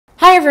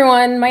Hi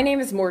everyone, my name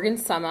is Morgan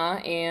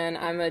Summa and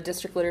I'm a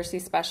district literacy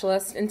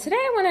specialist, and today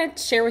I want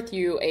to share with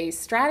you a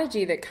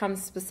strategy that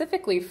comes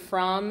specifically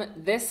from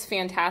this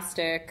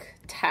fantastic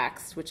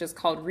text, which is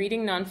called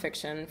Reading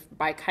Nonfiction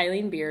by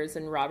Kylene Beers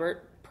and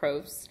Robert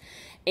Probst.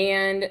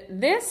 And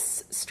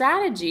this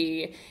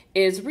strategy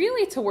is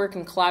really to work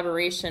in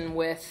collaboration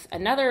with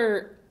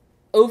another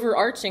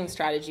overarching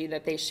strategy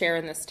that they share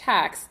in this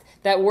text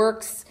that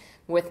works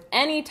with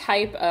any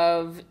type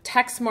of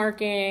text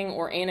marking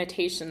or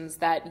annotations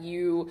that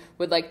you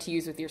would like to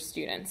use with your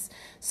students.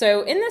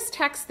 So in this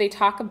text, they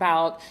talk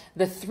about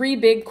the three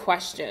big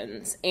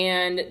questions,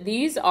 and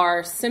these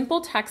are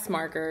simple text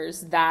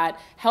markers that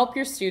help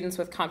your students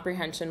with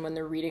comprehension when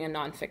they're reading a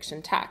nonfiction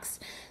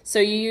text. So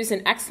you use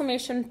an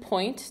exclamation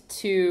point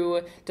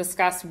to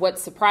discuss what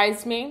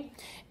surprised me,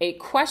 a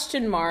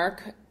question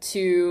mark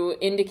to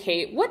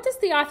indicate what does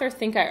the author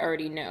think I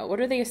already know, what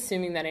are they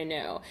assuming that I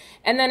know,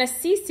 and then a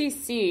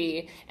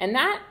CCC, and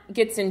that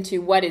gets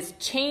into what is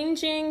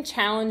changing,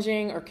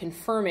 challenging, or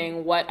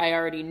confirming what I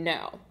already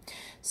know.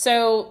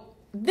 So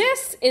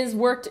this is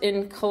worked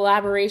in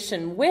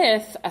collaboration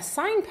with a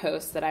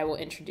signpost that I will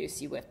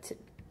introduce you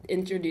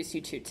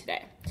to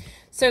today.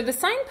 So the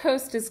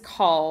signpost is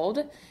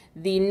called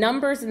the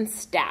Numbers and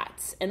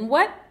Stats, and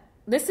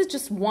this is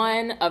just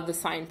one of the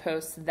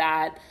signposts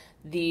that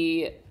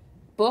the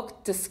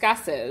book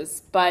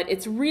discusses, but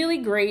it's really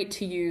great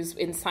to use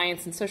in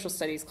science and social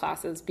studies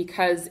classes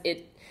because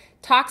it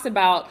talks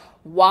about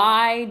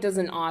why does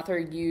an author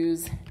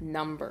use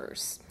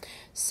numbers.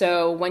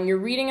 So when you're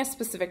reading a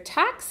specific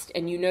text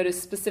and you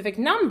notice specific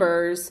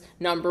numbers,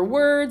 number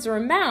words, or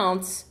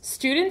amounts,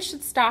 students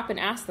should stop and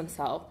ask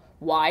themselves,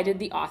 why did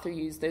the author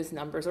use those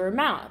numbers or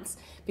amounts?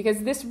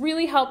 Because this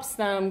really helps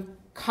them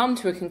come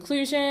to a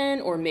conclusion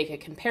or make a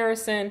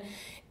comparison,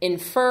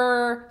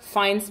 infer,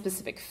 find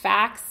specific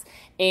facts,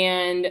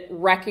 and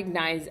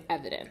recognize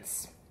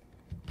evidence.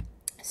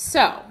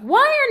 So,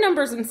 why are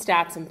numbers and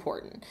stats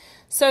important?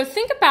 So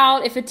think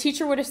about if a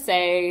teacher were to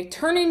say,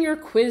 turn in your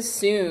quiz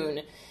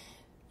soon.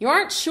 You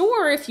aren't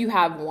sure if you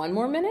have 1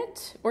 more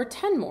minute or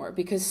 10 more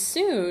because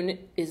soon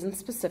isn't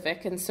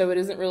specific, and so it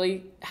isn't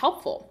really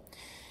helpful.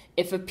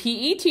 If a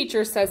PE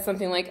teacher says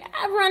something like,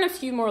 run a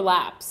few more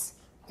laps,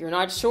 you're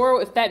not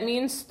sure if that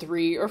means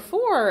 3 or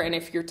 4, and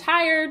if you're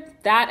tired,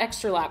 that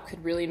extra lap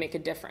could really make a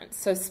difference.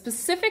 So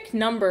specific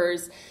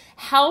numbers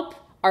help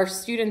our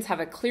students have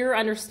a clearer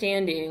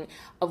understanding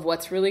of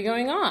what's really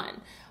going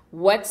on.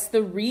 What's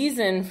the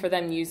reason for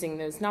them using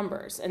those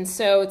numbers? And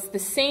so it's the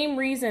same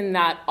reason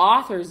that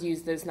authors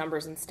use those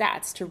numbers and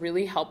stats to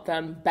really help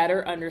them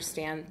better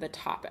understand the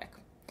topic.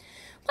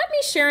 Let me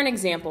share an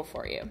example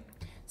for you.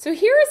 So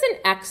here is an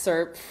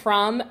excerpt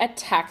from a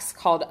text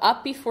called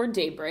Up Before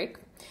Daybreak.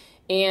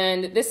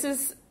 And this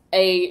is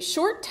a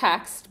short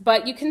text,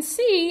 but you can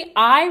see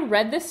I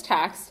read this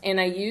text and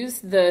I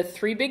used the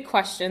 3 big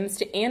questions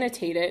to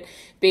annotate it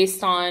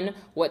based on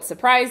what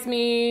surprised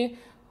me,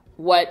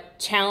 what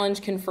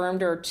challenged,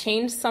 confirmed, or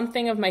changed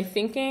something of my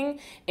thinking,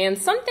 and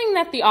something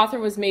that the author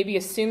was maybe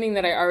assuming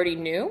that I already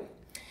knew.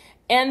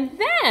 And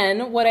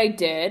then what I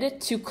did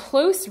to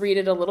close read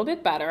it a little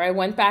bit better, I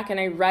went back and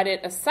I read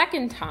it a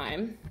second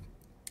time,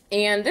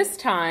 and this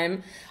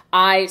time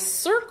I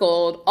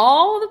circled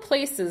all the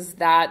places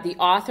that the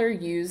author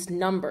used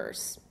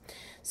numbers.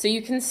 So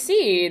you can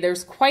see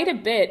there's quite a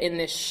bit in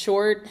this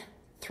short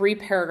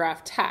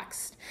 3-paragraph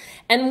text.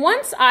 And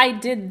once I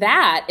did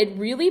that, it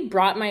really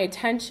brought my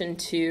attention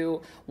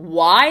to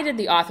why did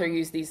the author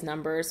use these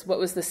numbers, what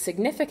was the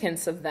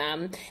significance of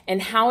them,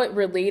 and how it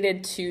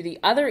related to the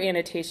other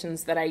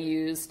annotations that I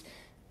used,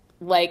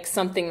 like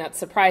something that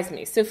surprised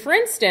me. So for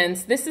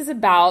instance, this is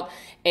about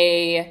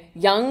a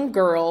young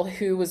girl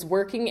who was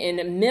working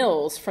in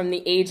mills from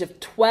the age of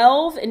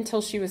 12 until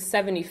she was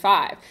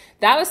 75.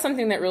 That was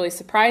something that really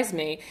surprised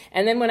me.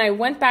 And then when I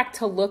went back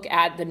to look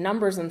at the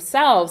numbers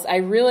themselves, I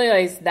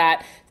realized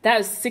that that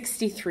was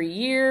 63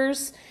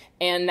 years,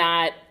 and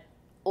that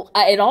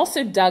it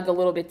also dug a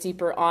little bit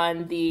deeper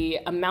on the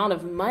amount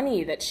of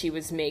money that she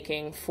was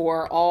making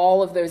for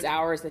all of those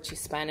hours that she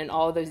spent and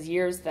all of those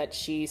years that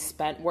she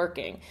spent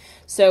working.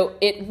 So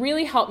it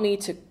really helped me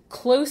to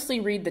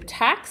closely read the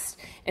text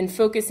and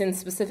focus in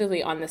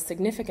specifically on the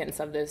significance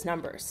of those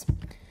numbers.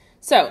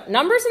 So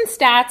numbers and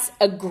stats,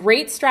 a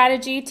great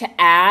strategy to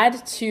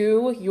add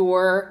to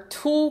your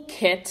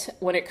toolkit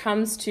when it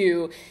comes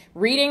to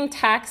reading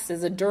text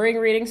as a during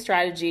reading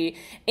strategy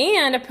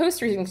and a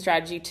post-reading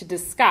strategy to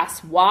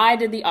discuss why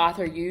did the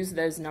author use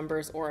those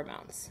numbers or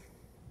amounts.